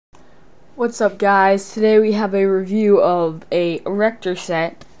What's up, guys? Today we have a review of a ERECTOR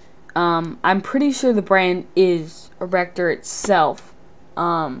set. I'm pretty sure the brand is ERECTOR itself.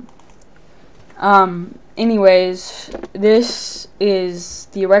 Anyways, this is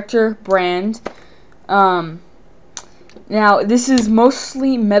the ERECTOR brand. Now this is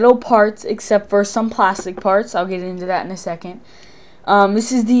mostly metal parts except for some plastic parts. I'll get into that in a second.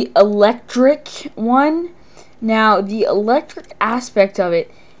 This is the electric one. Now the electric aspect of it,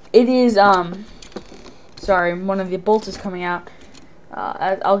 it is, sorry, one of the bolts is coming out.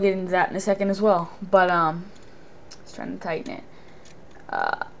 I'll get into that in a second as well. But, just trying to tighten it.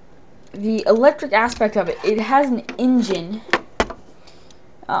 The electric aspect of it, it has an engine,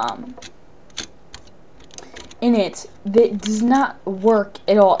 in it that does not work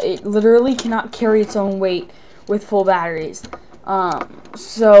at all. It literally cannot carry its own weight with full batteries.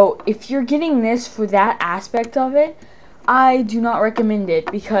 So, if you're getting this for that aspect of it, I do not recommend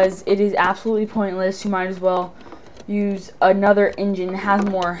it because it is absolutely pointless. You might as well use another engine that has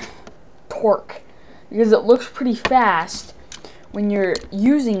more torque, because it looks pretty fast when you're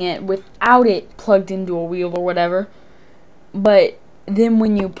using it without it plugged into a wheel or whatever, but then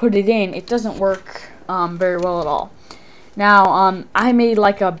when you put it in, it doesn't work very well at all. Now, I made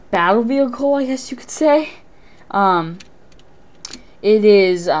like a battle vehicle, I guess you could say. It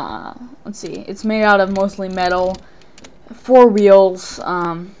is, let's see, it's made out of mostly metal, 4 wheels,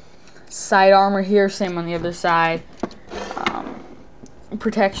 side armor here, same on the other side,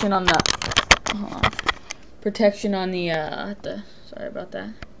 protection on the, sorry about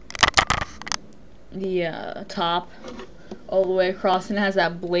that, the top all the way across, and it has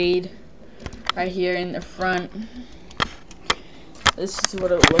that blade right here in the front. This is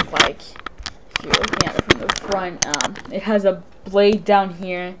what it would look like if you're looking at it from the front. It has a blade down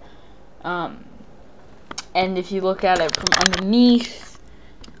here, and if you look at it from underneath,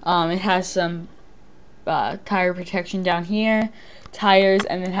 it has some tire protection down here, tires,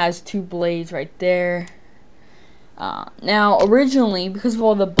 and it has 2 blades right there. Now, originally, because of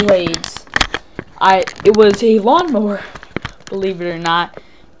all the blades, it was a lawnmower, believe it or not,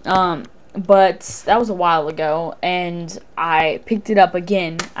 but that was a while ago, and I picked it up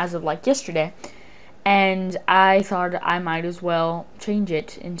again as of like yesterday, and I thought I might as well change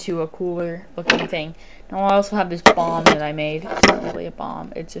it into a cooler looking thing. Now, I also have this bomb that I made. It's not really a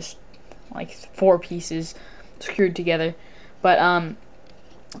bomb, it's just like 4 pieces screwed together. But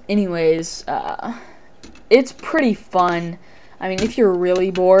anyways, it's pretty fun. I mean, if you're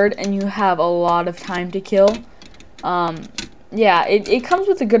really bored and you have a lot of time to kill, yeah, it comes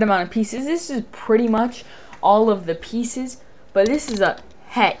with a good amount of pieces. This is pretty much all of the pieces, but this is a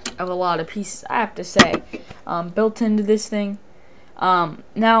heck of a lot of pieces, I have to say, built into this thing.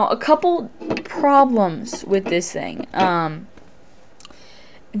 Now, a couple problems with this thing.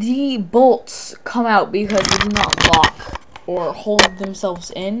 The bolts come out because they do not lock or hold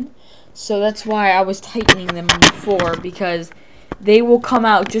themselves in, so that's why I was tightening them before, because they will come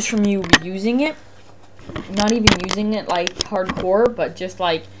out just from you using it. Not even using it like hardcore, but just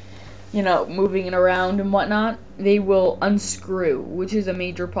like, you know, moving it around and whatnot. They will unscrew, which is a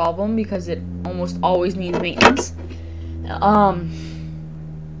major problem because it almost always needs maintenance.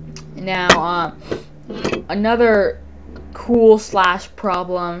 Now, another cool /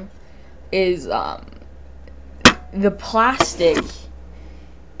 problem is the plastic.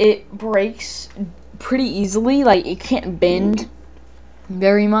 It breaks pretty easily. Like, it can't bend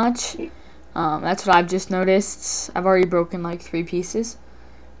very much. That's what I've just noticed. I've already broken like 3 pieces.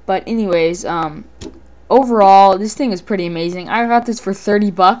 But anyways, overall, this thing is pretty amazing. I got this for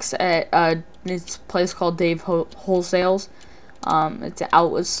 30 bucks at this place called Dave Wholesales. It's an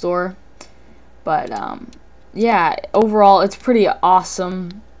outlet store. But yeah, overall, it's pretty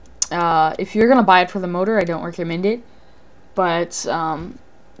awesome. If you're gonna buy it for the motor, I don't recommend it. But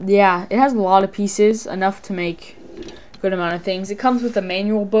yeah, it has a lot of pieces, enough to make a good amount of things. It comes with a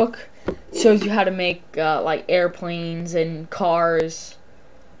manual book. It shows you how to make like airplanes and cars.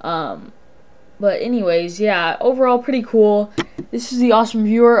 But anyways, yeah, overall pretty cool. This is the awesome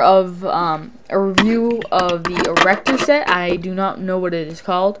viewer of a review of the ERECTOR set. I do not know what it is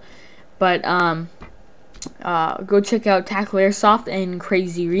called, but go check out Tackle Airsoft and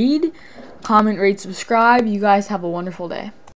Crazy Reed. Comment, rate, subscribe. You guys have a wonderful day.